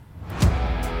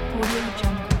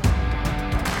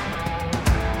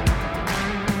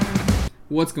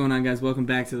What's going on, guys? Welcome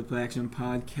back to the Play Action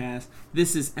Podcast.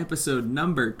 This is episode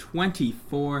number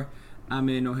 24. I'm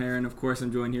Aidan O'Hara, and of course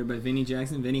I'm joined here by Vinny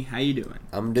Jackson. Vinny, how you doing?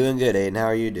 I'm doing good, Aidan. How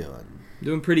are you doing?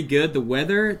 Doing pretty good. The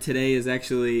weather today is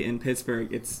actually in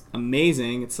Pittsburgh. It's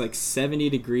amazing. It's like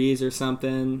 70 degrees or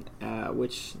something,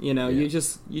 which, you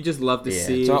just love to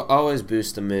see. It's always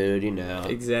boosts the mood,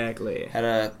 Exactly.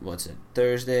 Had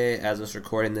Thursday as I was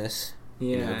recording this.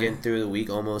 Yeah. Getting through the week,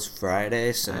 almost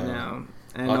Friday, so. I know.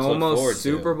 And almost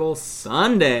Super Bowl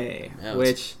Sunday, yeah,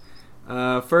 which,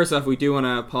 first off, we do want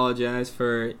to apologize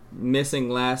for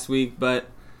missing last week, but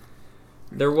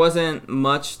there wasn't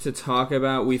much to talk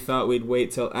about. We thought we'd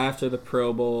wait till after the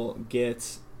Pro Bowl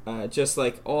gets just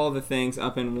like all the things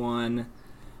up in one.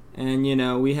 And,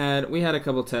 we had a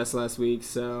couple tests last week,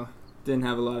 so didn't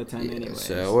have a lot of time anyway.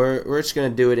 So we're just going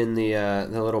to do it in the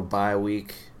little bye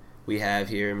week we have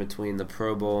here in between the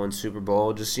Pro Bowl and Super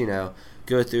Bowl. Just,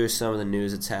 go through some of the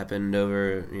news that's happened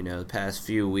over, the past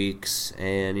few weeks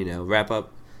and, wrap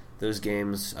up those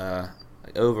games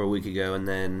over a week ago and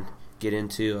then get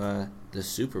into the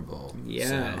Super Bowl.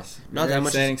 Yeah, so, not that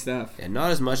much exciting stuff. Yeah,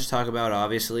 not as much to talk about,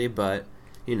 obviously, but,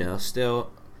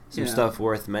 still some stuff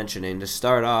worth mentioning. To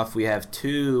start off, we have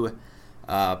two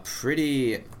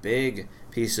pretty big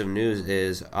piece of news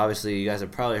is, obviously, you guys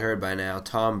have probably heard by now,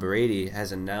 Tom Brady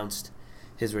has announced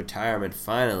his retirement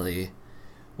finally.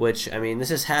 Which, this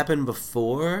has happened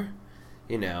before,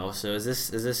 so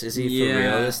is he for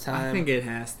real this time? I think it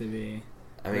has to be.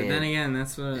 But then again,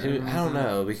 that's what... I don't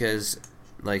know, because,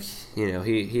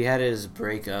 he had his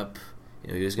breakup,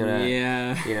 he was going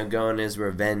to, go on his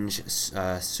revenge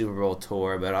Super Bowl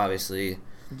tour, but obviously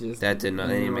that did not,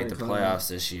 they didn't make the playoffs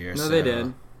this year. No, they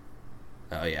did.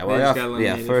 Oh, yeah, well,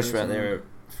 first round, they were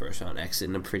first round exit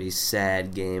in a pretty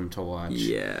sad game to watch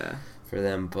for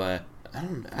them, but... I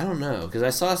don't know, because I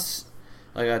saw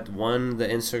the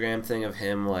Instagram thing of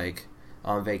him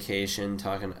on vacation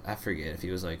talking. I forget if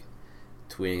he was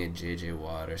tweeting at JJ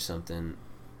Watt or something.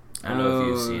 I don't know if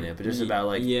you've seen it, but just about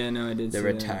I did the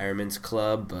retirements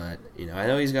club. But I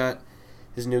know he's got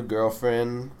his new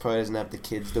girlfriend. Probably doesn't have the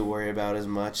kids to worry about as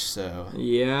much, so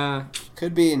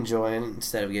could be enjoying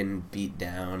instead of getting beat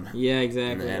down. Yeah,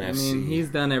 exactly. In the NFC. He's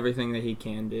done everything that he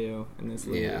can do in this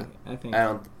league. Yeah,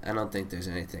 I don't think there's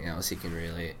anything else he can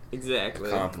really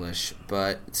accomplish.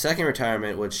 But second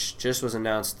retirement, which just was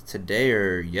announced today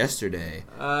or yesterday.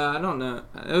 I don't know.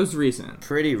 It was recent.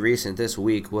 Pretty recent. This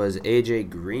week was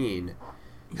AJ Green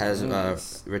has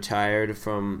retired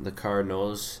from the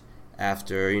Cardinals.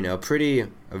 After,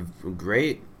 a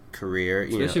great career.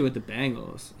 Especially with the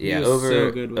Bengals. Yeah,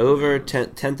 over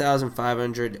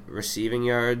 10,500 receiving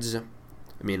yards.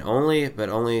 Only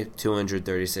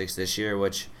 236 this year,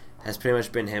 which has pretty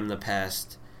much been him the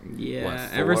past,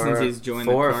 ever since he's joined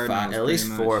the Cardinals. At least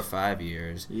 4 or 5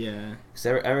 years. Yeah. Because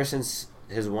ever since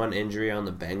his one injury on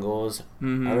the Bengals, I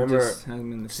remember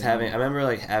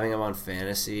having him on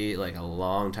fantasy a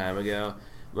long time ago.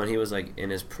 When he was in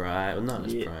his prime, well, not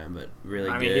his prime, but really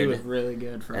good. He was really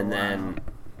good for a while. And then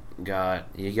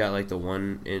he got the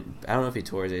one. I don't know if he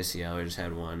tore his ACL or just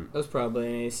had one. That was probably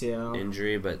an ACL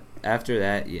injury, but after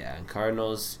that,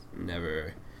 Cardinals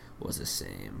never was the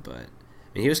same. But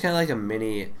he was kind of a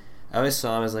mini. I always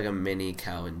saw him as a mini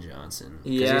Calvin Johnson.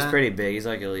 Yeah, he's pretty big. He's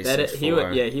at least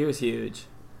 6'4". He was huge.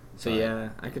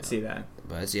 So I could see that.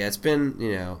 But it's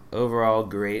been overall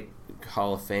great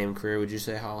Hall of Fame career. Would you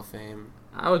say Hall of Fame?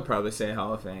 I would probably say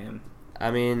Hall of Fame.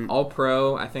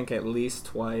 All-Pro, I think at least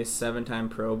twice, 7-time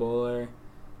Pro Bowler.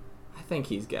 I think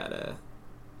he's got a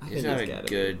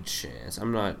good chance.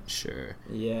 I'm not sure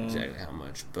exactly how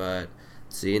much. But,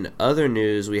 see, in other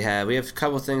news, we have a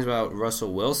couple things about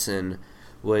Russell Wilson,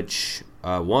 which,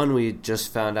 one we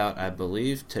just found out, I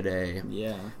believe, today.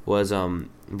 Yeah. Was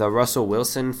the Russell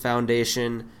Wilson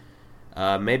Foundation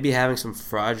maybe having some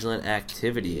fraudulent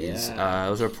activities. Yeah. It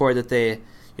was reported that they...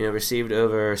 received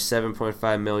over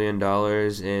 $7.5 million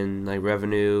in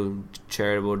revenue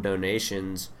charitable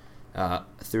donations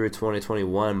through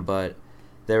 2021, but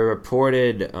they were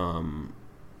reported I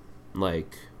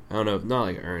don't know,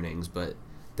 not earnings, but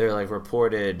their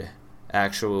reported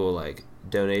actual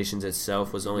donations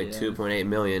itself was only $2.8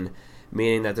 million,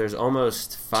 meaning that there's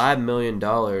almost $5 million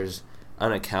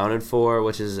unaccounted for,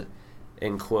 which is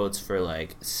in quotes for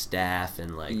staff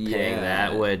and paying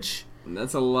that, which.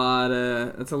 That's a lot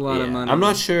of money. I'm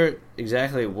not sure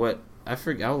exactly what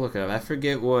I'll look it up. I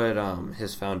forget what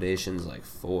his foundation's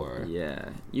for. Yeah.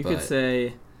 You could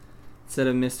say Instead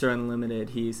of Mr. Unlimited,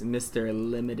 he's Mr.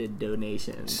 Limited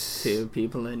Donations to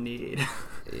people in need.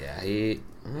 Yeah,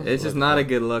 it's just not a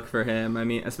good look for him. I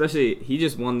mean, especially he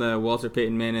just won the Walter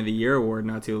Payton Man of the Year award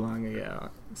not too long ago.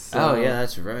 So, oh yeah,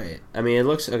 that's right. I mean, it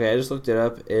looks okay. I just looked it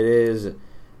up. It is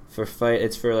for fight.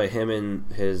 It's for like him and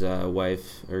his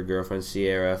wife or girlfriend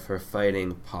Sierra for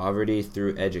fighting poverty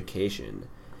through education.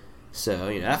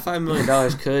 So that $5 million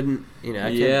could could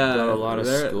go a lot of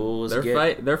schools.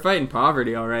 They're fighting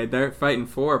poverty, all right. They're fighting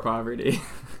for poverty.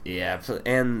 Yeah,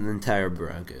 and the entire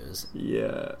Broncos.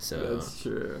 Yeah, so that's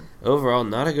true. Overall,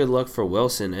 not a good look for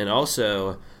Wilson, and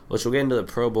also, which we'll get into the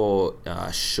Pro Bowl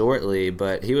shortly,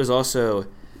 but he was also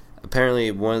apparently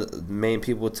one of the main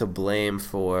people to blame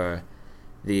for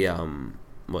the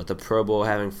the Pro Bowl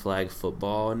having flag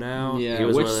football now. Yeah,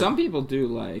 which some people do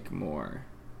like more.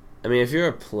 I mean, if you're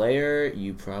a player,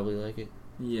 you probably like it.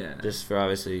 Yeah. Just for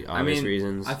obvious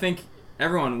reasons. I think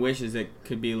everyone wishes it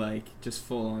could be like just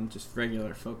full on, just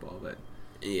regular football, but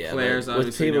players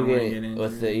obviously don't want to get injured.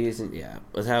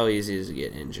 With how easy it is to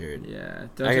get injured. Yeah.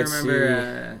 Don't you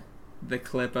remember the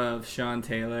clip of Sean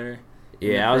Taylor?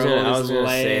 Yeah, I was gonna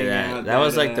say that. That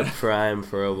was like the prime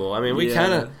Pro Bowl. I mean, we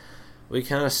kind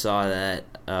of saw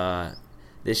that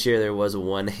this year. There was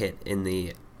one hit in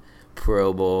the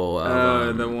Pro Bowl.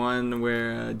 The one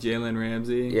where Jalen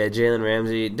Ramsey. Yeah, Jalen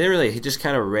Ramsey didn't really. He just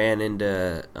kind of ran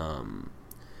into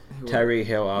Tyreek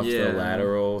Hill off the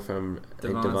lateral from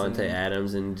Devontae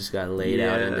Adams and just got laid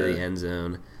out into the end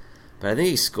zone. But I think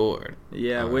he scored.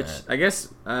 Yeah, which I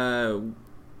guess.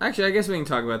 Actually, I guess we can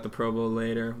talk about the Pro Bowl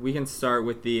later. We can start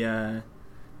with the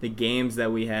games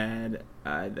that we had,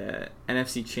 the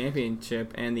NFC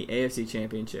Championship and the AFC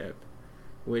Championship.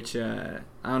 Which I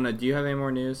don't know. Do you have any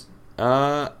more news?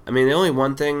 I mean, the only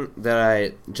one thing that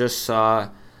I just saw,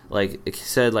 like it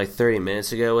said like 30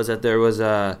 minutes ago, was that there was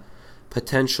a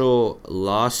potential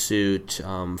lawsuit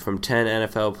from 10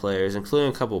 NFL players, including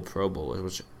a couple Pro Bowlers,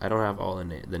 which I don't have all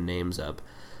the names up.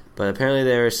 But apparently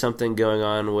there is something going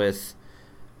on with,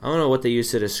 I don't know what they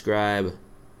used to describe,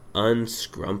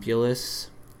 unscrumpulous.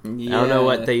 Yeah. I don't know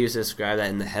what they used to describe that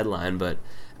in the headline, but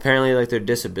apparently like their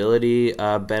disability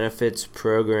benefits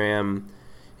program,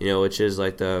 which is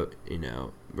like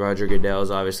Roger Goodell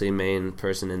is obviously main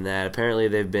person in that. Apparently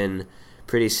they've been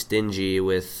pretty stingy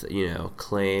with,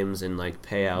 claims and like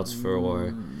payouts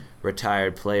for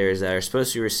retired players that are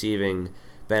supposed to be receiving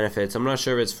benefits. I'm not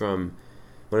sure if it's from,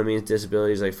 what it means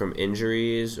disabilities, like from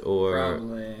injuries or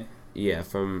probably. Yeah,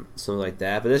 from something like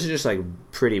that. But this is just like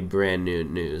pretty brand new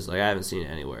news. Like I haven't seen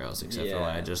it anywhere else except for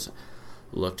I just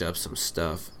looked up some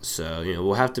stuff. So,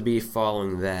 we'll have to be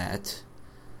following that.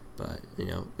 But,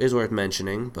 is worth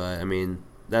mentioning. But, I mean,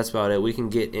 that's about it. We can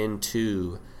get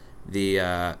into the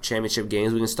championship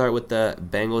games. We can start with the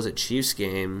Bengals at Chiefs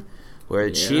game where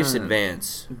the Chiefs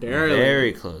advance. Barely.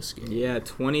 Very close game. Yeah,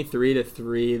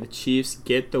 23-3. The Chiefs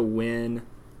get the win.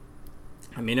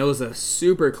 I mean, it was a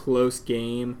super close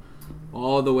game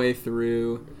all the way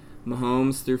through.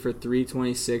 Mahomes threw for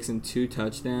 326 and 2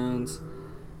 touchdowns.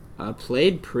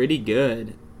 Played pretty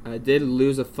good. Did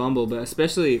lose a fumble, but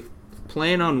especially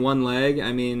playing on one leg,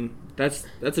 I mean, that's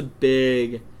a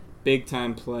big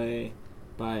time play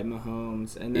by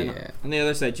Mahomes. And then on the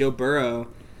other side, Joe Burrow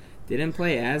didn't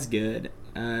play as good.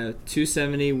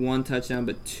 270, 1 touchdown,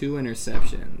 but 2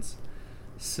 interceptions.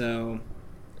 So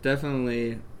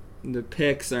definitely the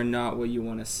picks are not what you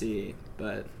want to see.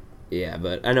 But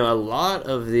I know a lot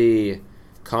of the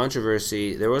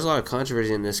controversy. There was a lot of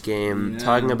controversy in this game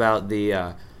talking about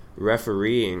the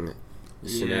refereeing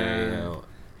scenario.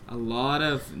 A lot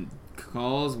of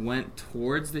calls went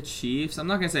towards the Chiefs. I'm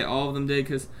not going to say all of them did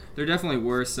because there definitely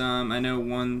were some. I know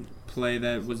one play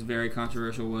that was very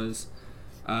controversial was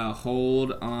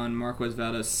hold on Marquez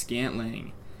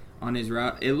Valdes-Scantling on his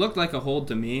route. It looked like a hold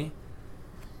to me,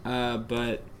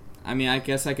 but I mean, I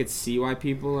guess I could see why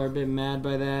people are a bit mad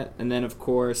by that. And then, of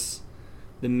course,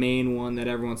 the main one that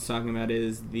everyone's talking about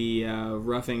is the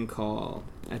roughing call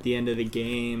at the end of the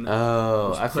game.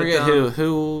 Oh, I forget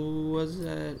who was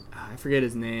that? I forget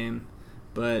his name,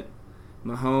 but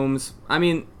Mahomes. I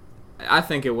mean, I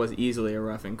think it was easily a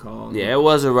roughing call. Yeah, it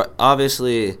was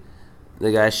obviously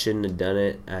the guy shouldn't have done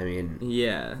it. I mean,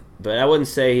 yeah, but I wouldn't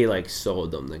say he like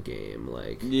sold them the game.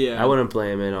 Like, I wouldn't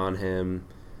blame it on him.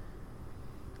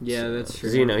 Yeah, that's true.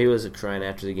 Because he was crying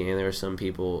after the game. There were some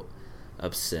people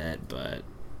upset, but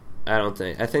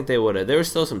I think they would have. There was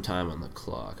still some time on the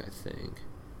clock, I think.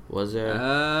 Was there?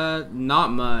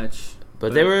 Not much.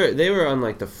 But they were on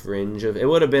like the fringe of it.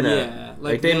 Would have been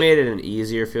they made it an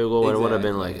easier field goal, and it would have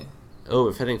been like over.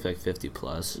 I think like 50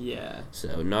 plus. Yeah.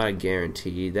 So not a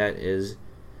guarantee. That is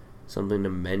something to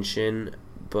mention.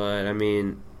 But I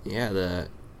mean, the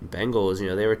Bengals,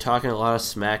 they were talking a lot of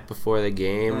smack before the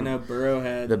game. I know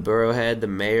Burrowhead. The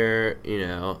mayor,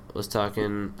 was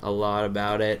talking a lot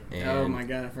about it. And, oh my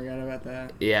God, I forgot about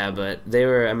that. Yeah, but they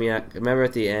were. I remember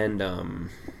at the end,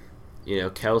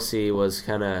 Kelsey was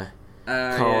kind of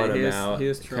calling him out. He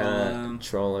was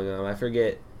trolling him. I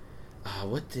forget.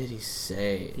 What did he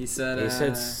say? He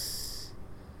said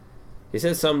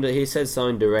something. He said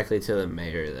something directly to the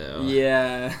mayor, though.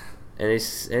 Yeah. And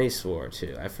he swore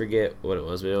too. I forget what it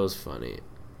was, but it was funny.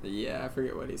 Yeah, I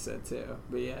forget what he said too.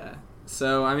 But yeah.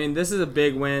 So this is a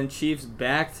big win. Chiefs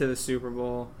back to the Super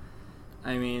Bowl.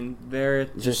 They're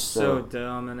just so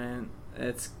dominant.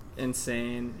 It's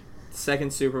insane.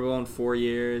 Second Super Bowl in 4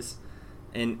 years.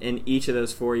 And in each of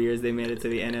those 4 years they made it to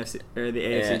the NFC or the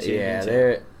AFC Championship. Yeah,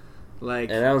 they're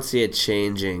and I don't see it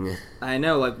changing. I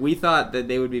know, we thought that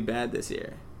they would be bad this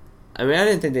year. I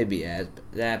didn't think they'd be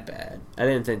that bad. I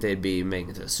didn't think they'd be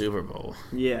making it to the Super Bowl.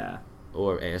 Yeah.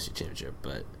 Or AFC Championship,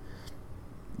 but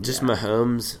just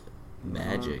Mahomes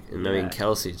magic. And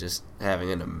Kelsey just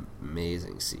having an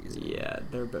amazing season. Yeah,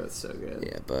 they're both so good.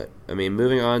 Yeah, but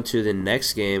moving on to the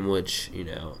next game, which,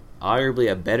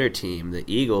 arguably a better team, the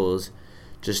Eagles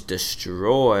just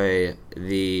destroy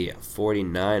the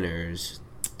 49ers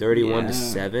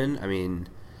 31-7.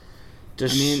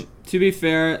 To be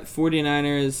fair,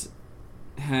 49ers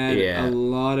had a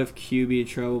lot of QB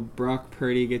trouble. Brock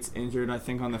Purdy gets injured, I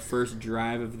think, on the first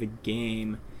drive of the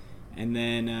game. And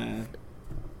then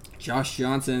Josh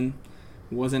Johnson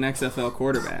was an XFL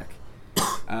quarterback.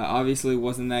 Obviously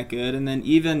wasn't that good. And then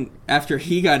even after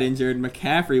he got injured,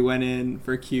 McCaffrey went in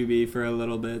for QB for a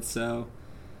little bit. So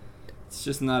it's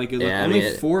just not a good look.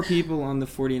 Only 4 people on the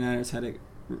 49ers had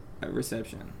a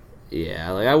reception.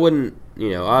 Yeah, I wouldn't,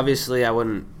 obviously I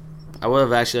would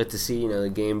have actually liked to see, the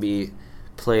game be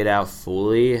played out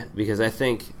fully, because I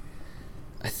think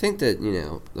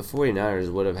that, the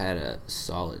 49ers would have had a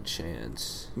solid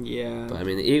chance. Yeah. But,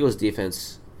 the Eagles'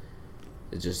 defense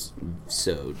is just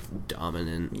so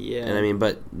dominant. Yeah. And,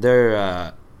 but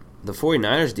they're, the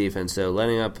 49ers' defense, though,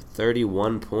 letting up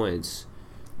 31 points,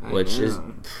 which is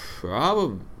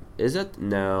probably,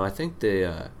 no, I think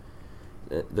the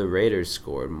Raiders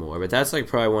scored more, but that's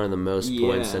probably one of the most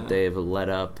points that they've let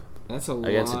up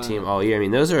against a team all year.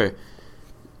 Those are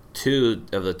 2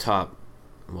 of the top,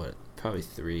 probably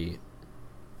 3.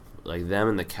 Them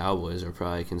and the Cowboys are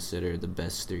probably considered the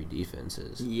best 3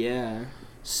 defenses. Yeah.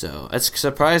 So it's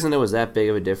surprising it was that big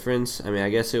of a difference. I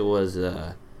guess it was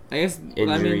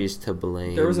injuries to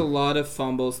blame. There was a lot of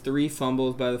fumbles, 3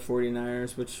 fumbles by the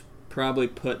 49ers, which probably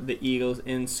put the Eagles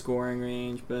in scoring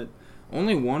range, but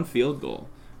only 1 field goal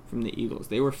from the Eagles.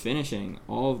 They were finishing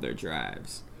all of their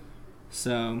drives.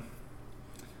 So,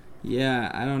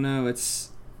 yeah, I don't know. It's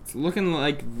looking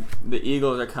like the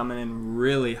Eagles are coming in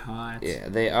really hot. Yeah,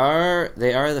 they are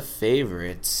the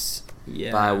favorites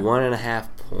by 1.5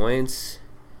 points.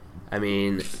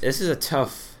 This is a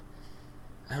tough,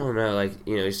 I don't know,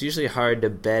 it's usually hard to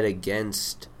bet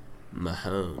against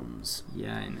Mahomes.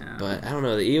 Yeah, I know. But I don't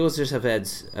know, the Eagles just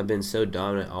have been so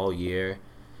dominant all year.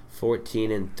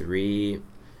 14-3, and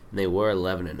they were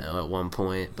 11-0 at one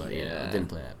point, but it didn't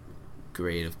play that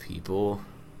great of people.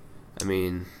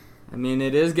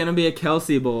 It is gonna be a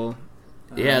Kelsey Bowl.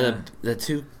 The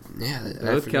two,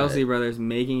 both Kelsey brothers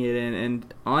making it in,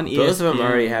 and on ESPN. Both of them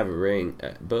already have a ring.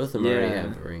 Both of them already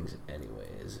have rings,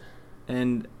 anyways.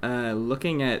 And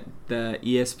looking at the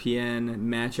ESPN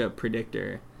matchup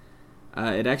predictor,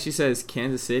 it actually says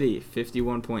Kansas City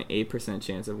 51.8%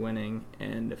 chance of winning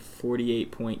and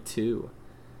 48.2%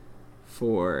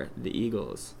 for the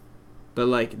Eagles.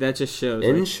 But that just shows.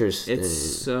 Interesting. It's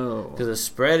so, because the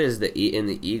spread is in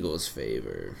the Eagles'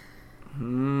 favor.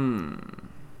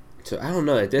 So I don't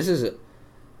know.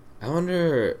 I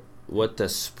wonder what the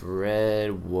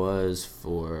spread was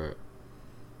for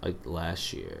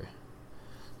last year.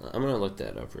 I'm gonna look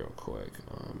that up real quick.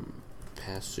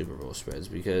 Past Super Bowl spreads,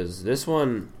 because this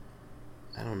one,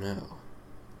 I don't know.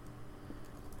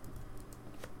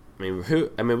 I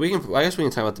guess we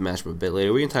can talk about the matchup a bit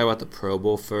later. We can talk about the Pro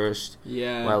Bowl first.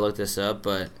 Yeah. While I look this up,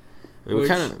 but we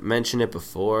kind of mentioned it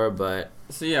before, but.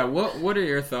 So yeah, what are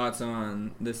your thoughts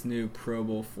on this new Pro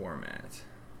Bowl format?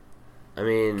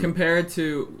 Compared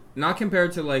to what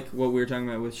we were talking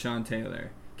about with Sean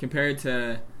Taylor, compared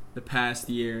to the past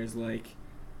years,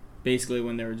 basically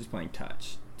when they were just playing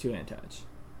two-hand touch.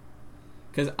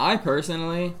 Because I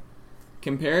personally,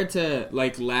 compared to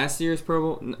last year's Pro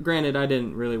Bowl, granted I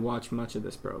didn't really watch much of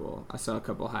this Pro Bowl. I saw a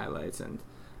couple highlights and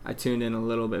I tuned in a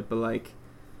little bit, but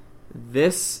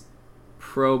this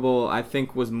Pro Bowl I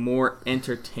think was more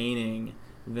entertaining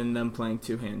than them playing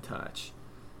two-hand touch.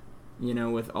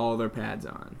 with all their pads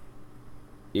on.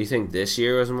 You think this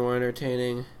year was more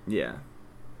entertaining? Yeah.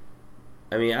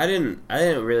 I mean, I didn't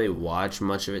really watch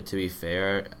much of it, to be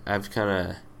fair. I've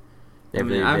never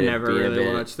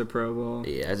really watched the Pro Bowl.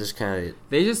 Yeah, I just kind of...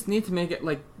 They just need to make it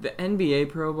like the NBA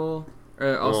Pro Bowl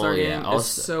or All-Star game is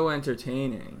so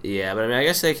entertaining. Yeah, but I mean, I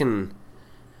guess they can...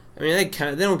 I mean,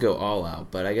 they don't go all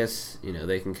out, but I guess,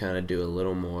 they can kind of do a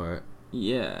little more...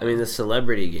 Yeah. I mean, the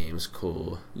celebrity game's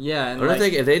cool. Yeah. And I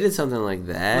think if they did something like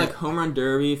that... Like Home Run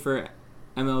Derby for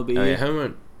MLB. Oh, yeah, Home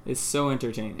Run... is so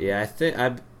entertaining. Yeah, I think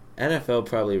NFL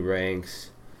probably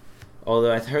ranks...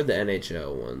 Although I heard the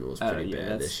NHL one was pretty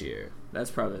bad this year.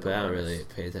 That's probably the But I don't really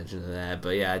pay attention to that.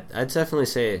 But yeah, I'd definitely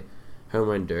say Home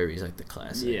Run Derby is like the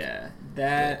classic. Yeah,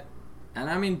 that... And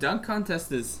I mean, dunk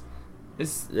contest is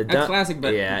a classic,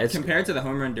 but compared to the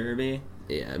Home Run Derby...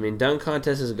 Yeah, I mean, dunk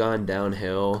contest has gone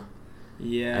downhill.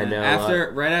 Yeah, I know.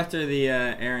 Right after the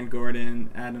Aaron Gordon,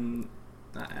 Adam...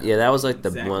 Yeah, that was like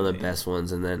one of the best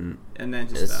ones, and then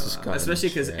just fell off. Especially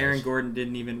because Aaron Gordon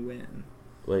didn't even win.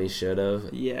 When he should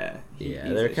have. Yeah.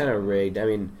 They're kind of rigged. I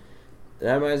mean,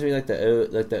 that reminds me of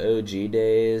the OG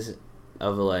days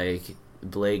of like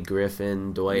Blake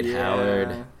Griffin, Dwight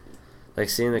Howard. Like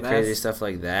seeing the crazy stuff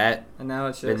like that. And now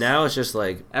it's just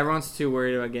like everyone's too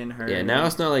worried about getting hurt. Yeah, now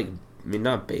it's not like, I mean,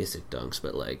 not basic dunks,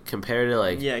 but like compared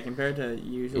to compared to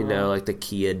usual, like the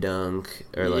Kia dunk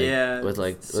or like with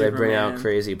like Superman. They bring out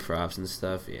crazy props and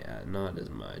stuff. Yeah, not as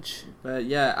much. But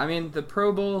yeah, I mean the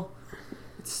Pro Bowl,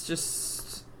 it's just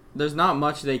there's not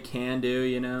much they can do.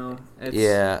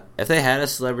 If they had a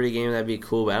celebrity game, that'd be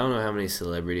cool. But I don't know how many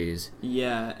celebrities.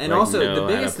 Yeah, and also the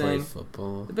biggest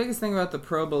thing about the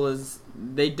Pro Bowl is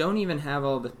they don't even have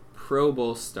all the Pro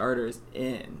Bowl starters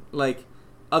in. Like,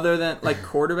 other than like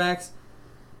quarterbacks.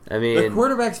 I mean, the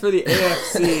quarterbacks for the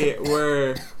AFC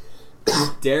were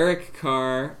Derek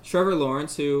Carr, Trevor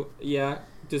Lawrence, who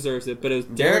deserves it, but it was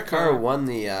Derek Carr won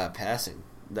the passing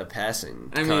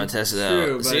contest.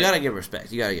 True, so you gotta give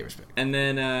respect. And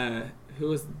then who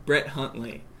was Brett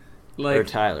Huntley? Or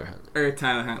Tyler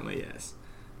Huntley, yes.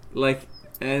 Like,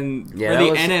 and for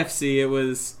the NFC, it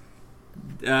was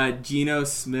Geno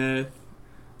Smith,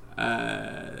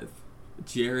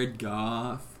 Jared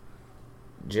Goff.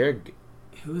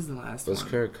 Who was the last one? Was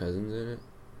Kirk Cousins in it?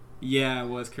 Yeah, it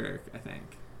was Kirk, I think.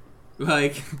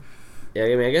 Like... Yeah,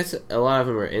 I mean, I guess a lot of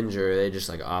them are injured. They just,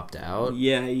 like, opt out.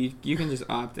 Yeah, you can just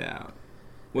opt out.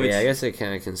 Yeah, I guess they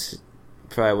kind of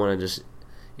probably want to just,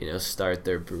 start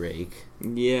their break.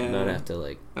 Yeah. Not have to,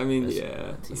 like... I mean,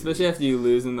 yeah. Especially after you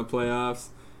lose in the playoffs.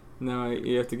 Now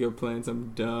you have to go play in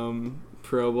some dumb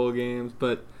Pro Bowl games.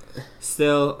 But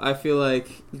still, I feel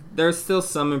like there's still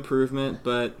some improvement.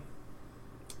 But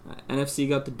NFC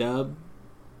got the dub,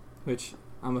 which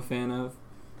I'm a fan of.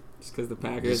 Just because the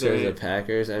Packers the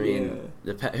Packers? I mean,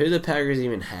 who do the Packers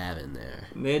even have in there?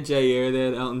 They had Jair. They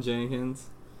had Elton Jenkins.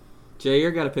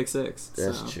 Jair got a pick six.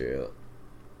 That's true.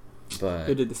 But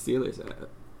who did the Steelers have?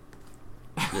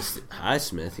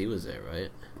 Highsmith, he was there,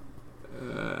 right?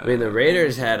 I mean, the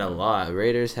Raiders had a lot.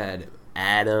 Raiders had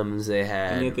Adams. They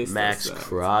had Max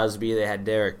Crosby. They had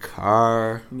Derek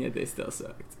Carr. And yet they still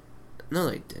sucked. No,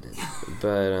 they didn't.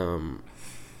 But,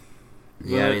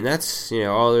 yeah, I mean, that's,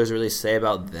 all there's really to say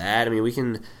about that. I mean, we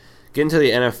can get into the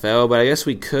NFL, but I guess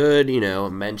we could,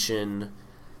 mention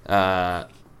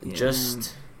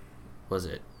just, was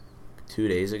it 2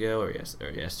 days ago or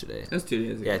yesterday? It was 2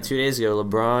 days ago. Yeah, 2 days ago,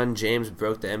 LeBron James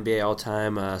broke the NBA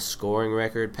all-time scoring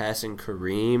record, passing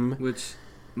Kareem. Which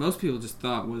most people just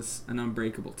thought was an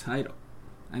unbreakable title.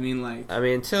 I mean,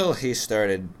 until he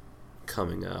started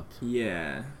coming up.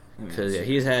 Yeah. Because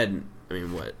he's had,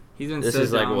 what? He's been this so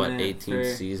is like, what,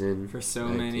 18th season? For so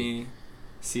many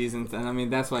seasons. And, I mean,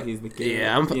 that's why he's the king.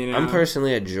 Yeah, I'm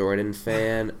personally a Jordan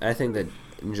fan. I think that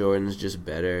Jordan's just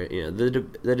better.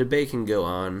 The debate can go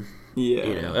on. Yeah.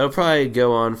 It'll probably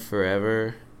go on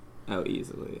forever. Oh,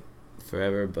 easily.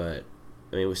 Forever, but,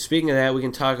 I mean, speaking of that, we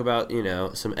can talk about,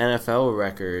 some NFL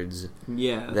records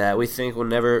that we think will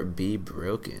never be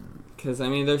broken. Because, I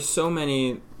mean, there's so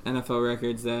many NFL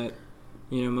records that,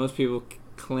 most people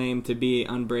claim to be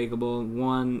unbreakable.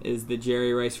 One is the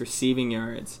Jerry Rice receiving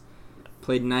yards.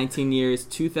 Played 19 years,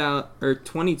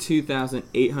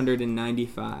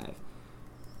 22,895.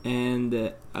 And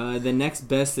the next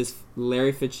best is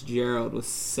Larry Fitzgerald with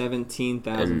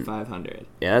 17,500.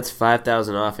 Yeah, that's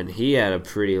 5,000 off, and he had a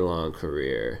pretty long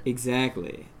career.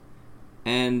 Exactly.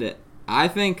 And I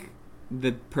think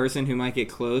the person who might get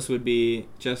close would be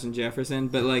Justin Jefferson,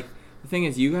 but the thing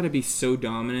is, you got to be so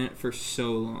dominant for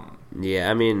so long. Yeah,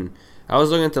 I mean, I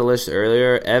was looking at the list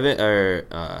earlier.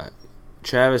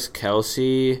 Travis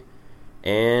Kelce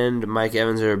and Mike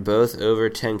Evans are both over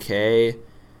 10K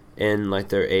in like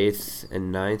their 8th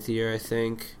and 9th year, I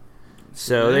think.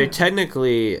 So they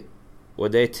technically,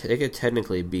 they could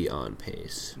technically be on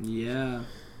pace. Yeah,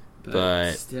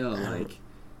 but still, like,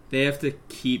 they have to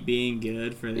keep being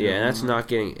good for their and that's not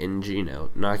getting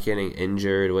not getting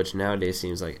injured, which nowadays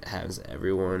seems like has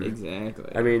everyone.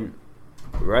 Exactly. I mean,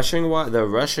 the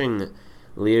rushing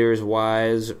leaders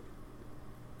wise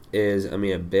is a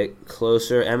bit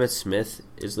closer. Emmitt Smith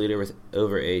is leader with a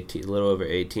little over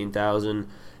 18,000.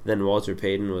 Then Walter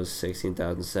Payton was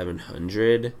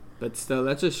 16,700. But still,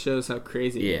 that just shows how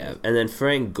crazy. Yeah, and then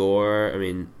Frank Gore,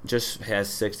 just has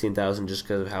 16,000 just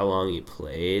because of how long he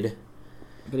played.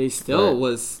 But he still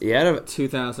was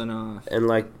 2,000 off. And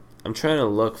like, I'm trying to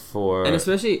look for, and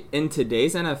especially in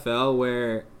today's NFL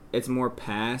where it's more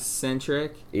pass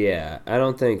centric. Yeah, I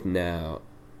don't think now.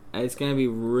 It's gonna be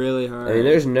really hard.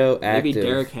 There's no active. Maybe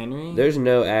Derrick Henry. There's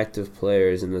no active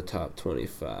players in the top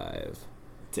 25.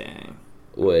 Dang.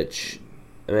 Which,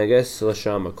 I guess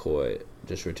LaShawn McCoy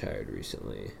just retired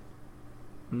recently.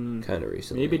 Kind of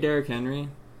recently. Maybe Derrick Henry.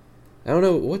 I don't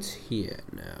know. What's he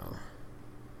at now?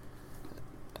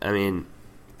 I don't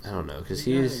know, because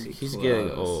he's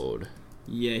getting old.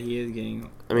 Yeah, he is getting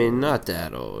old. Not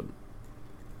that old.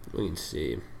 We can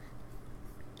see.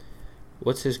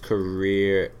 What's his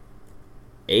career?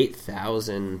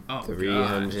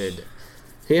 8,300.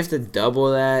 He has to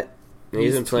double that.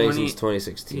 He's been playing since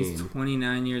 2016. He's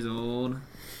 29 years old.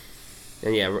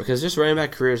 And yeah, because just running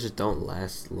back careers just don't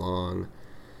last long.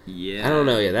 Yeah. I don't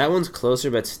know. Yeah, that one's closer,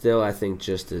 but still, I think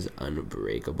just as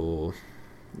unbreakable.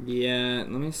 Yeah, let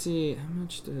me see. How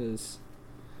much does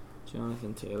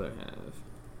Jonathan Taylor have?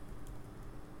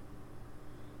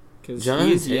 Because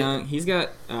he's young. He's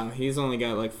only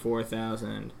got like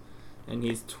 4,000, and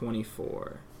he's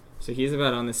 24. So he's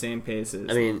about on the same pace as.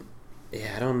 I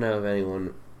don't know of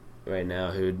anyone right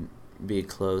now who'd be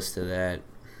close to that.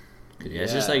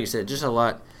 It's just like you said, just a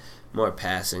lot more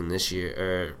passing this year,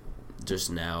 or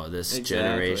just now, this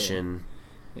generation.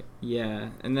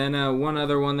 Yeah, and then one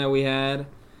other one that we had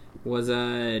was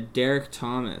Derek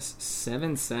Thomas,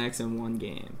 7 sacks in one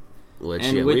game. Which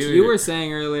you were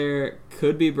saying earlier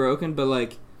could be broken, but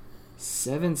like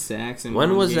 7 sacks in one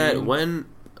game. When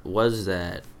was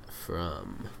that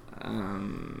from?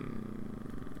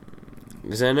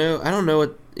 Because I don't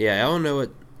know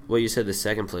what you said the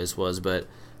second place was, but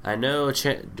I know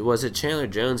was it Chandler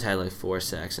Jones had like 4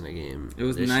 sacks in a game? It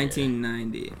was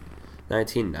 1990.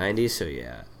 1990, so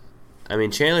yeah.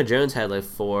 Chandler Jones had like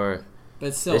 4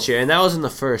 this year, and that was in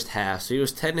the first half, so he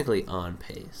was technically on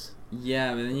pace.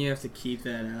 Yeah, but then you have to keep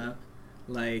that up.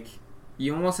 Like,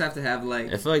 you almost have to have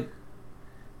like. I feel like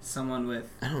someone with.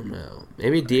 I don't know.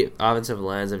 Maybe deep offensive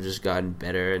lines have just gotten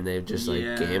better, and they've just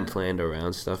like game planned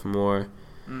around stuff more.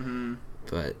 Mm-hmm.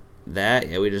 But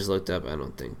we just looked up. I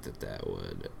don't think that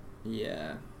would.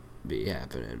 Yeah. Be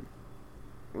happening.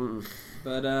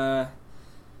 But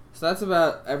so that's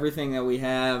about everything that we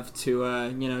have to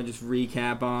just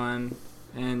recap on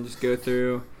and just go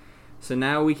through. So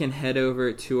now we can head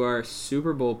over to our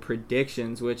Super Bowl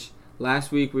predictions, which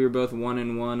last week we were both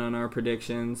 1-1 on our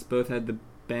predictions. Both had the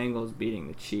Bengals beating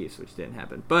the Chiefs, which didn't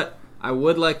happen. But I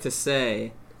would like to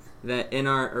say that in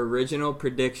our original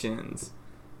predictions,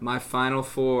 my final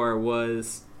 4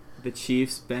 was the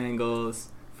Chiefs, Bengals,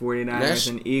 49ers,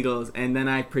 and Eagles. And then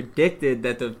I predicted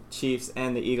that the Chiefs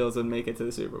and the Eagles would make it to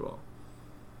the Super Bowl.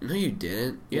 No, you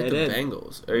didn't. You had the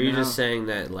Bengals. Or are you just saying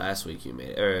that last week you made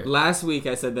it? Or last week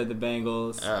I said that the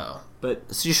Bengals. Oh.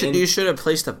 But so you should have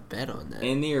placed a bet on that.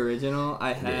 In the original,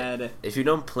 I had. Yeah. If you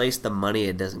don't place the money,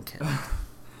 it doesn't count.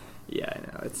 Yeah, I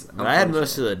know. But I had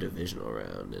most of the divisional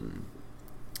round in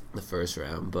the first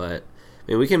round. But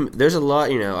we can. There's a lot.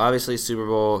 Obviously Super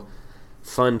Bowl,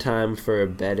 fun time for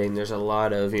betting. There's a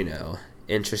lot of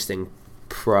interesting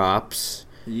props.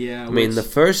 Yeah, the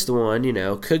first one,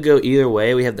 could go either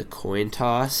way. We have the coin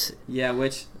toss. Yeah,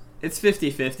 which it's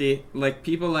 50-50. Like,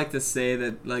 people like to say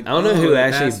that, like, I don't know who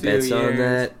actually bets on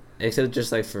that, except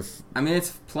just like for.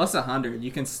 It's plus 100. You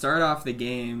can start off the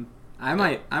game. I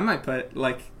might put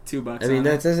like $2 on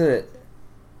that doesn't.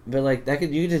 But like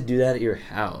you could just do that at your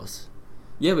house.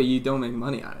 Yeah, but you don't make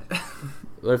money on it.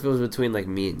 What if it was between like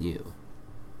me and you?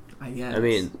 I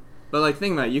guess. But like,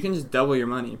 think about it. You can just double your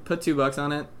money. Put $2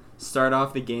 on it. Start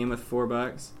off the game with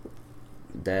 $4.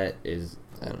 That is,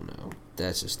 I don't know.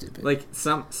 That's just stupid. Like,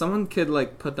 someone could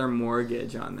like put their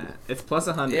mortgage on that. It's plus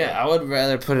 100. Yeah, I would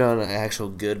rather put it on an actual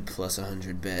good plus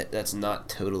 100 bet. That's not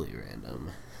totally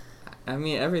random.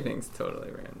 Everything's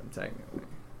totally random technically.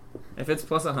 If it's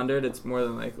plus 100, it's more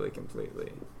than likely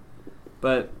completely.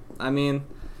 But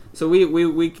So we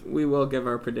will give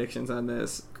our predictions on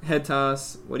this. Head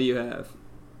toss, what do you have?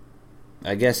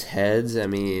 I guess heads. I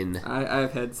mean, I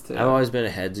have heads too. I've always been a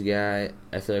heads guy.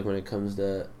 I feel like when it comes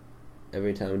to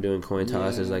every time I'm doing coin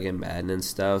tosses, like in Madden and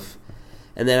stuff.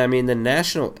 And then, I mean, the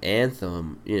national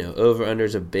anthem, over-under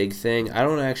is a big thing. I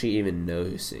don't actually even know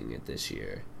who's singing it this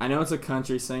year. I know it's a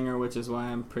country singer, which is why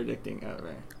I'm predicting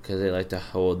over. Because they like to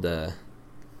hold the...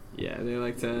 Yeah, they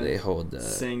like to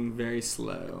sing very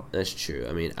slow. That's true.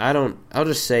 I mean, I'll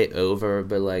just say over,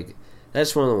 but, like,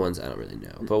 that's one of the ones I don't really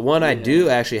know. But one I do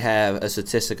actually have a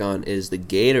statistic on is the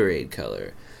Gatorade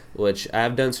color, which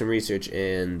I've done some research,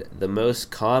 and the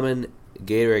most common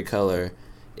Gatorade color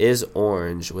is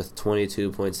orange, with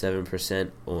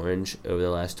 22.7% orange over the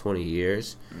last 20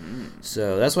 years.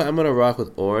 So that's why I'm going to rock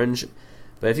with orange.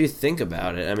 But if you think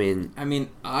about it, I mean,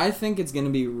 I think it's going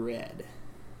to be red.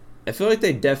 I feel like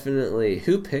they definitely...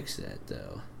 Who picks that,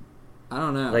 though? I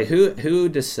don't know. Like, who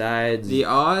decides... The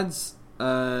odds,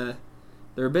 they're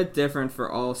a bit different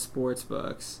for all sports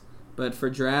books. But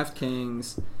for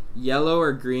DraftKings, yellow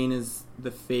or green is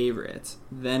the favorite,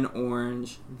 then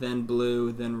orange, then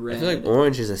blue, then red. I feel like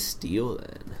orange is a steal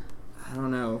then. I don't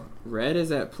know. Red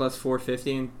is at plus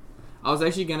 450. I was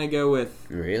actually going to go with...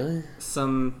 Really?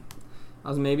 I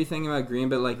was maybe thinking about green,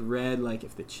 but like red, like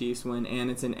if the Chiefs win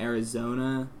and it's in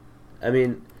Arizona. I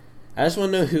mean, I just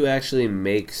want to know who actually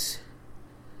makes...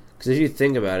 Because if you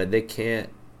think about it, they can't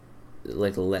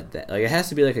like let that... Like, it has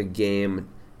to be like a game...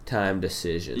 time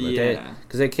decision. Like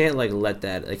because they can't like let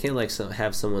that. They can't like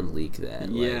have someone leak that.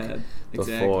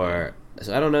 Before. Exactly.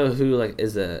 So I don't know who like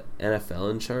is the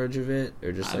NFL in charge of it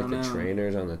or just like the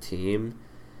trainers on the team.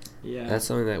 Yeah, that's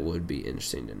something that would be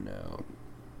interesting to know.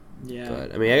 Yeah,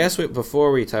 but I mean, I guess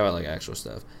before we talk about like actual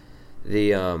stuff,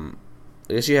 I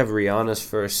guess you have Rihanna's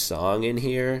first song in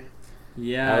here.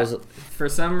 Yeah, for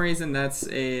some reason that's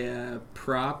a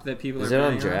prop that people is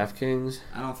are. Is it on DraftKings?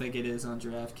 I don't think it is on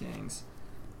DraftKings.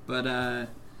 But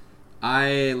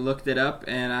I looked it up,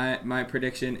 and my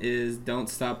prediction is "Don't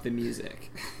Stop the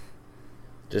Music."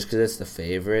 Just because it's the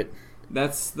favorite?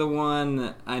 That's the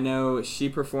one. I know she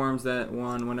performs that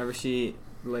one whenever she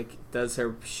like does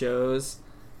her shows.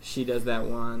 She does that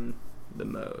one the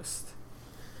most.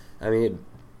 I mean,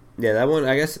 yeah, that one,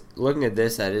 I guess, looking at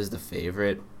this, that is the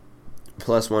favorite.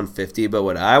 Plus 150, but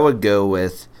what I would go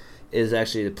with is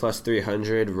actually the plus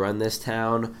 300 Run This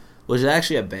Town, which is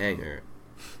actually a banger.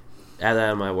 Add that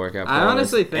on my workout playlist. I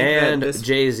honestly think and that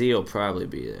Jay-Z will probably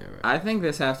be there. Right? I think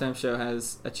this halftime show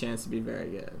has a chance to be very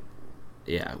good.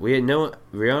 Yeah, we know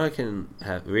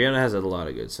Rihanna has a lot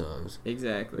of good songs.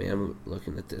 Exactly. I mean, I'm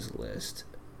looking at this list,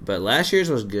 but last year's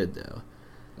was good though.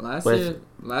 Last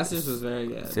year's was very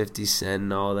good. 50 Cent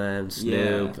and all them,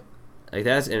 Snoop, like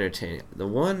that's entertaining. The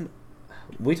one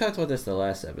we talked about this the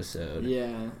last episode.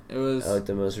 Yeah, it was. I like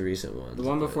the most recent ones. The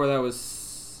one before that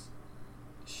was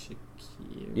Shakira.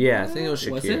 Yeah, I think it was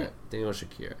Shakira. Was it? I think it was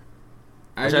Shakira.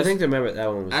 I think remember that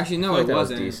one was. Actually, no, it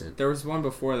wasn't. Decent. There was one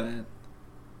before that.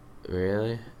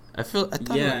 Really? I thought.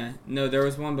 No, there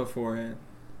was one before it.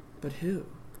 But who?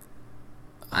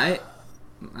 I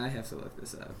have to look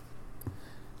this up.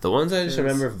 The ones I just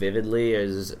remember vividly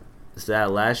is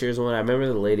that last year's one. I remember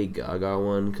the Lady Gaga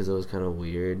one because it was kind of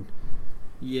weird.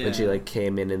 Yeah. When she like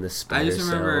came in the spider I just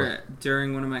remember cell.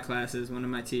 During one of my classes, one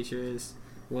of my teachers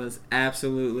was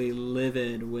absolutely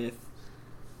livid with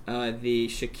the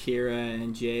Shakira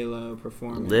and J-Lo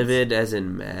performance. Livid as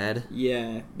in mad?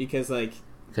 Yeah, because like...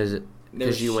 Because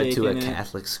you went to a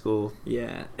Catholic school?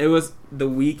 Yeah. It was... The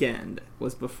Weeknd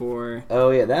was before...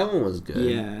 Oh, yeah, that one was good.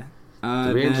 Yeah.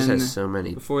 The Weeknd just has so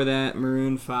many... Before that,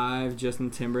 Maroon 5, Justin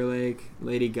Timberlake,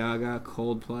 Lady Gaga,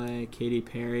 Coldplay, Katy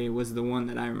Perry was the one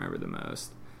that I remember the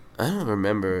most. I don't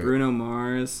remember... Bruno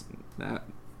Mars, that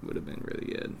would have been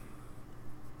really good.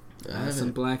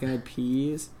 Some Black Eyed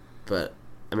Peas. But,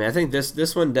 I mean, I think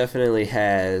this one definitely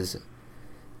has...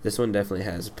 This one definitely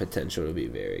has potential to be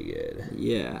very good.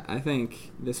 Yeah, I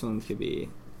think this one could be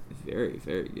very,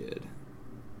 very good.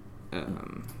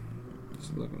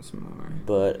 Just looking some more.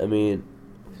 But, I mean,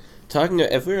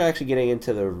 if we were actually getting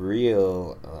into the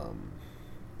real,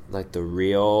 the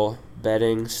real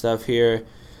betting stuff here,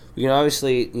 we can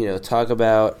obviously, talk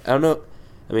about, I don't know,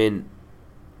 I mean,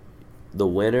 the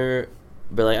winner,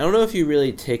 but, I don't know if you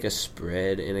really take a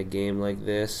spread in a game like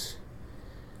this.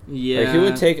 Yeah. Who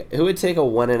would take a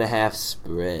 1.5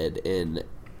 spread in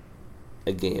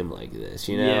a game like this?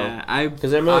 Yeah,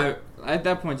 because at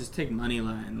that point just take money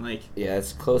line. Yeah,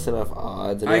 it's close enough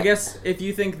odds. I guess if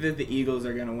you think that the Eagles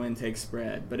are gonna win, take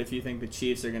spread. But if you think the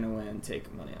Chiefs are gonna win,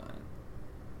 take money line.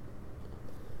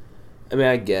 I mean,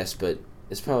 I guess, but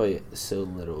it's probably so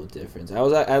little difference.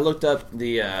 I looked up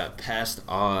the past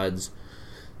odds.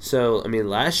 So I mean,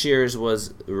 last year's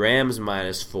was Rams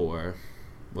 -4,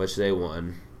 which they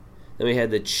won. Then we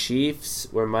had the Chiefs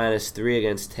were -3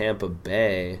 against Tampa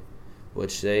Bay,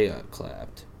 which they got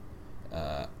clapped.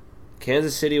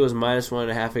 Kansas City was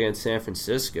 -1.5 against San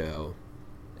Francisco,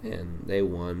 and they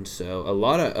won. So a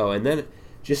lot of and then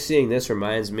just seeing this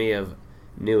reminds me of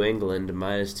New England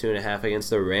 -2.5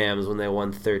 against the Rams when they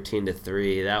won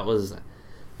 13-3. That was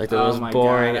like the most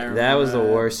boring. God, that was the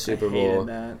worst I Super Bowl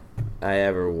that. I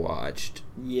ever watched.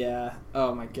 Yeah.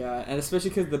 Oh my god. And especially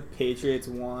because the Patriots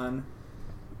won.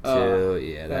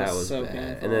 Yeah, that was so bad.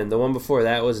 painful. And then the one before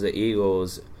that was the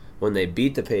Eagles when they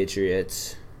beat the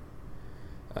Patriots.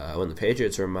 When the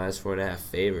Patriots were -4.5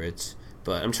 favorites.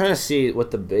 But I'm trying to see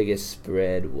what the biggest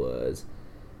spread was.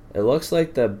 It looks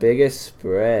like the biggest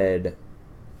spread.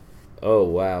 Oh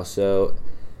wow! So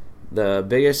the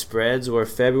biggest spreads were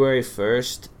February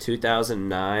 1st,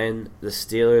 2009. The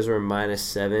Steelers were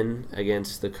 -7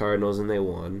 against the Cardinals and they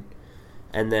won.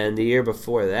 And then the year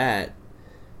before that,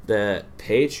 the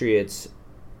Patriots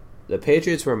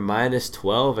were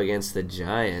 -12 against the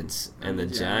Giants, and the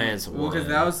Giants won. Well, because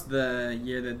that was the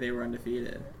year that they were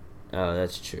undefeated. Oh,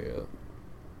 that's true.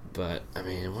 But I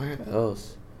mean, where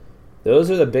else?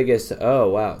 Those are the biggest. Oh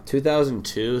wow,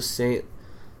 2002 St.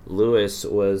 Louis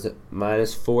was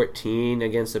 -14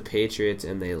 against the Patriots,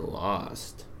 and they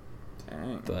lost.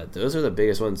 Dang. But those are the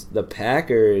biggest ones. The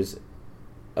Packers.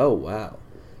 Oh wow.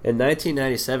 In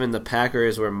 1997, the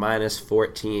Packers were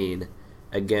 -14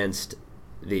 against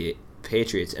the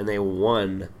Patriots, and they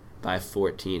won by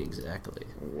 14 exactly.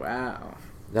 Wow.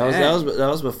 That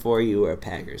was before you were a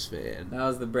Packers fan. That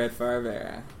was the Brett Favre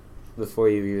era. Before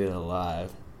you were even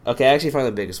alive. Okay, I actually found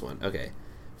the biggest one. Okay.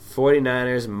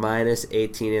 49ers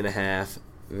 -18.5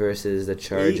 versus the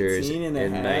Chargers in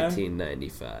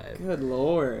 1995. Good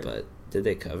lord. But did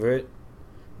they cover it?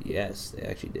 Yes, they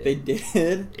actually did. They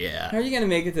did? Yeah. How are you going to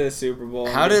make it to the Super Bowl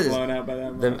How and get does blown out by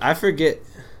that much? I forget.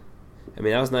 I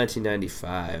mean, that was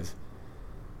 1995.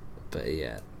 But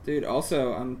yeah. Dude,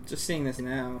 also, I'm just seeing this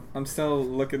now. I'm still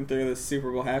looking through the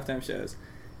Super Bowl halftime shows.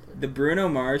 The Bruno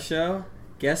Mars show,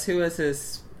 guess who was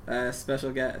his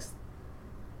special guest?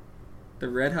 The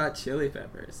Red Hot Chili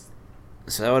Peppers.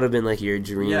 So that would have been like your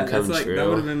dream come true. That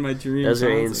would have been my dream. Those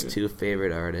are Ian's two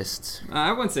favorite artists.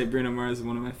 I wouldn't say Bruno Mars is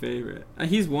one of my favorite.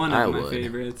 He's one of my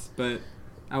favorites, but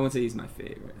I wouldn't say he's my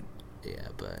favorite. Yeah,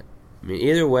 but I mean,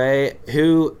 either way,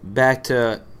 back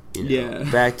to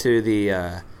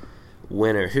the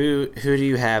winner. Who do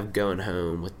you have going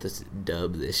home with this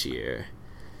dub this year?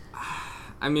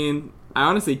 I mean, I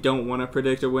honestly don't want to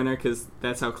predict a winner because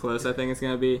that's how close I think it's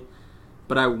going to be.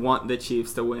 But I want the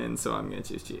Chiefs to win, so I'm going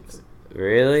to choose Chiefs.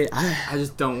 Really? I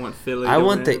just don't want Philly to win. I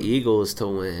want the Eagles to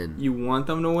win. You want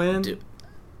them to win?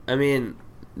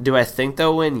 Do I think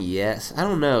they'll win? Yes. I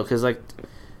don't know, because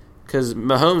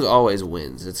Mahomes always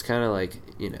wins. It's kind of like,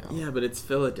 Yeah, but it's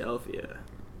Philadelphia.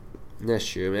 That's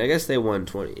true. I mean, I guess they won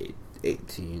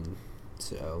 2018,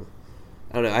 so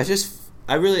I don't know.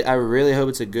 I really hope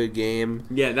it's a good game.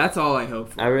 Yeah, that's all I hope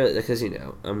for. Because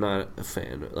I'm not a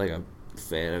fan of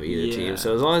either team.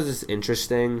 So as long as it's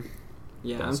interesting.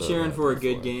 Yeah, I'm cheering for a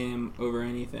good game over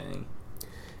anything.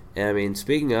 And I mean,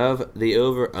 speaking of the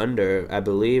over/under, I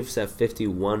believe it's at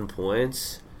 51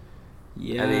 points.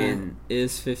 Yeah, it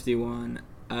is 51.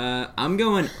 I'm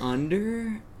going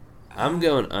under. I'm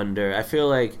going under. I feel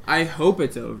like I hope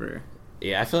it's over.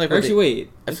 Yeah, I feel like. Wait.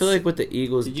 I feel like with the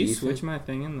Eagles. Did you switch my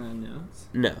thing in the notes?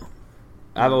 No,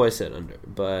 I've always said under,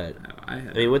 but I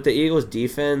mean, with the Eagles'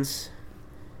 defense,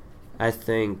 I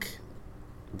think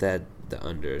that the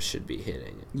under should be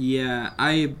hitting. Yeah,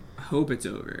 I hope it's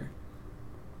over.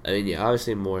 I mean,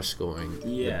 obviously more scoring,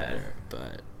 the better,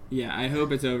 but yeah, I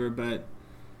hope it's over, but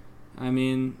I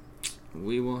mean,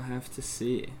 we will have to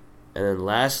see. And then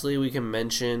lastly, we can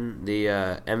mention the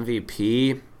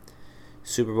MVP,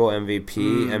 Super Bowl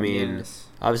MVP. I mean,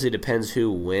 obviously it depends who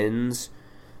wins,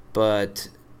 but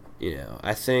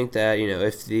I think that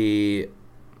if the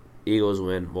Eagles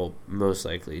win, well, most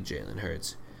likely Jalen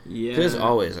Hurts. Yeah. Because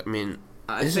always, I mean,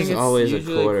 this is always a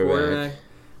quarterback.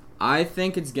 I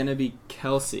think it's going to be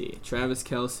Travis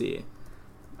Kelce.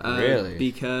 Really?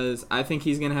 Because I think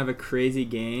he's going to have a crazy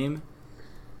game,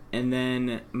 and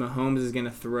then Mahomes is going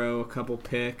to throw a couple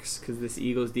picks because this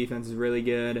Eagles defense is really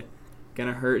good.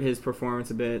 Going to hurt his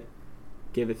performance a bit.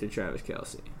 Give it to Travis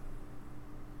Kelce.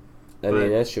 I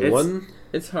mean, that's true.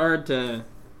 It's hard to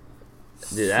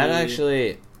see. That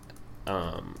actually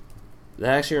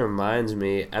reminds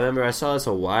me. I remember I saw this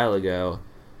a while ago.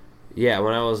 Yeah,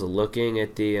 when I was looking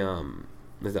at the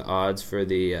odds for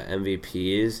the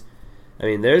MVPs, I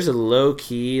mean, there's a low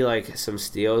key like some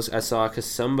steals I saw because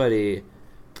somebody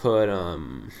put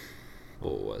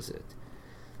what was it?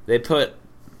 They put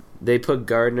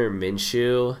Gardner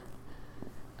Minshew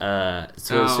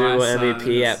Super Bowl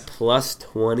MVP at plus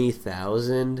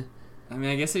 20,000. I mean,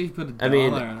 I guess if you put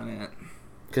 $1 on it.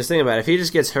 Because think about it, if he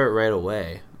just gets hurt right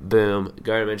away, boom,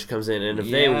 Gardner Minshew comes in, and if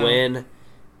they win,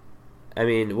 I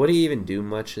mean, would he even do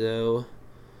much though?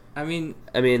 I mean,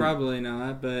 probably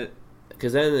not, but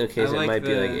because then in the case it might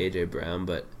be like AJ Brown,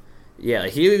 but yeah,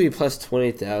 like he would be plus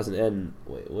 20,000. And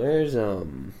wait, where's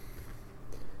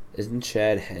isn't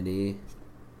Chad Henne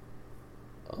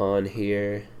on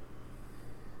here?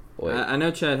 Wait. I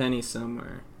know Chad Henne's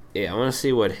somewhere. Yeah, I want to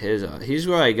see what his. He's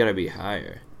probably gonna be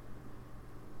higher.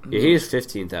 Yeah, he's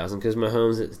 15,000 because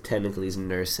Mahomes technically is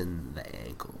nursing the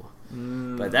ankle.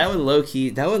 But that would low key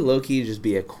just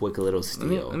be a quick little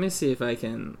steal. Let me see if I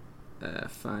can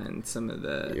find some of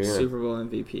the Super Bowl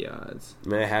MVP odds. I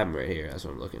mean, I have them right here. That's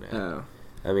what I'm looking at. Oh,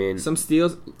 I mean, some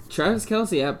steals. Travis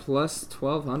Kelce at plus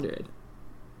 1,200.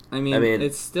 I mean,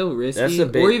 it's still risky.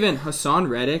 Or even Hassan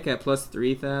Reddick at plus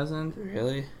 3,000.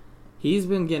 Really? He's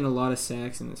been getting a lot of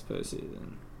sacks in this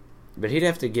postseason. But he'd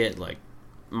have to get like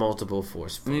multiple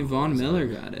forced fumbles. I mean, Von Miller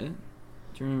got it.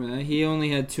 Do you remember that? He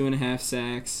only had 2.5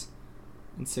 sacks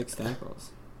and 6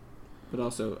 tackles, but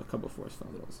also a couple forced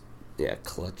fumbles. Yeah,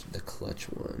 the clutch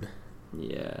one.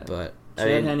 Yeah, but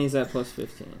Chad Henne's at plus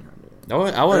 1,500.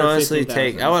 I would honestly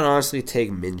take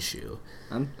Minshew.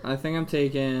 I think I'm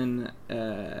taking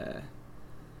the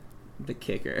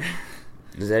kicker.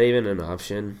 Is that even an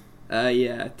option?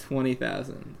 Yeah,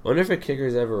 20,000. I wonder if a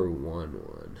kicker's ever won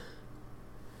one.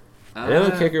 I know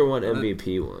a kicker won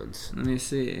MVP once. Let me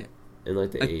see. In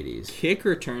like the 80s. Kick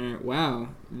returner. Wow.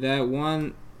 That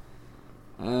one,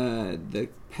 the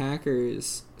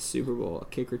Packers Super Bowl, a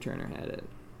kick returner had it.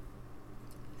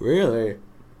 Really?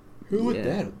 Who would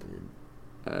that have been?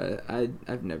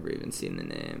 I've never even seen the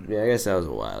name. Yeah, I guess that was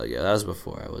a while ago. That was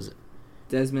before I was...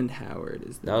 Desmond Howard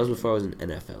is the That was before I was an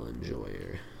NFL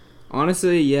enjoyer.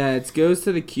 Honestly, yeah, it goes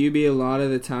to the QB a lot of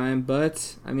the time,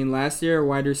 but, I mean, last year, a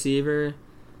wide receiver...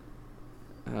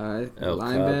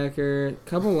 linebacker,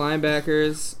 couple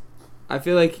linebackers. I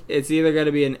feel like it's either got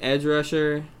to be an edge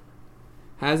rusher.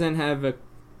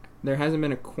 There hasn't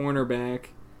been a cornerback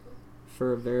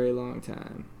for a very long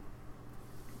time.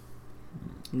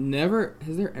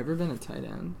 Has there ever been a tight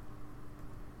end?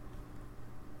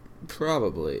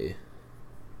 Probably.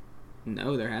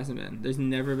 No, there hasn't been. There's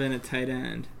never been a tight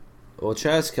end. Well,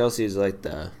 Travis Kelce is like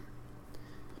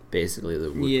he's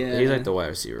like the wide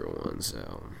receiver one,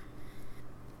 so.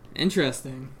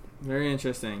 Interesting. Very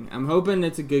interesting. I'm hoping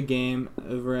it's a good game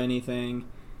over anything.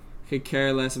 Could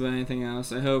care less about anything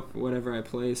else. I hope whatever I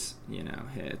place,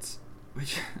 hits,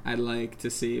 which I'd like to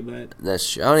see, but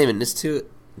that's true. I don't even. It's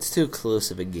too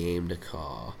close of a game to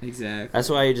call. Exactly. That's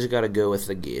why you just got to go with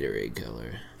the Gatorade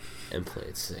color and play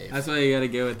it safe. That's why you got to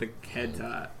go with the coin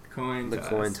toss. The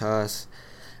coin toss.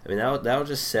 I mean, that'll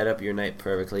just set up your night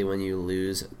perfectly when you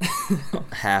lose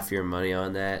half your money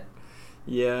on that.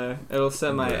 Yeah, it'll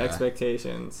set my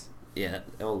expectations. Yeah,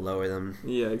 it'll lower them.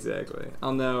 Yeah, exactly.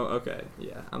 I'll know, okay,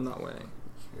 yeah, I'm not winning.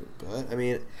 But, I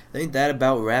mean, I think that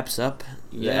about wraps up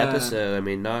the episode. I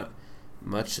mean, not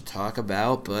much to talk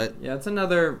about, but... Yeah, it's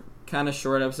another kind of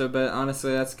short episode, but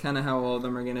honestly, that's kind of how all of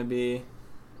them are going to be.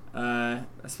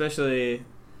 Especially,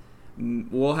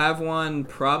 we'll have one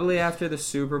probably after the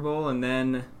Super Bowl, and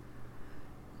then...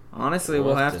 Honestly,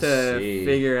 we'll have to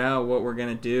figure out what we're going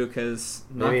to do because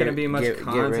not going to be much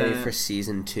content. Get ready for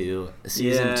Season 2.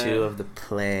 Season 2 of the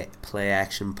Play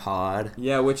Action Pod.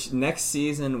 Yeah, which next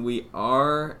season we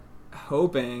are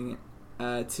hoping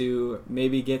to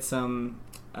maybe get some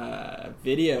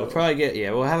video. We'll probably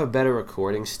we'll have a better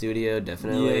recording studio,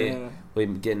 definitely. Yeah. We're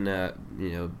getting a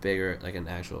bigger, like an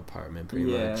actual apartment pretty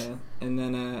much. Yeah, and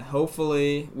then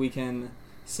hopefully we can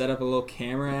set up a little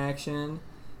camera action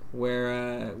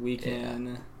where we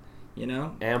can, and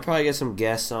I'll probably get some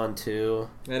guests on too.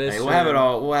 That is true. We'll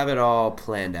have it all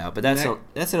planned out, but that's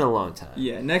in a long time.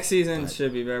 Yeah, next season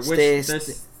should be better.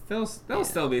 There'll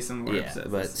still be some more episodes.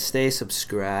 But stay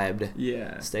subscribed.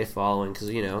 Yeah. Stay following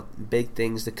because big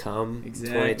things to come.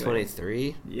 Exactly.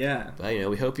 2023. Yeah. But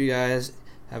we hope you guys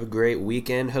have a great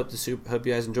weekend. Hope you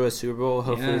guys enjoy the Super Bowl.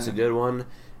 Hopefully it's a good one.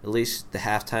 At least the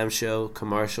halftime show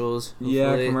commercials. Hopefully.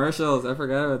 Yeah, commercials. I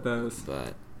forgot about those.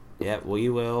 But. Yeah, we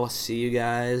will see you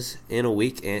guys in a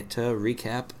week to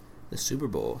recap the Super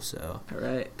Bowl. So, all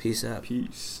right. Peace out.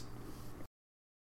 Peace.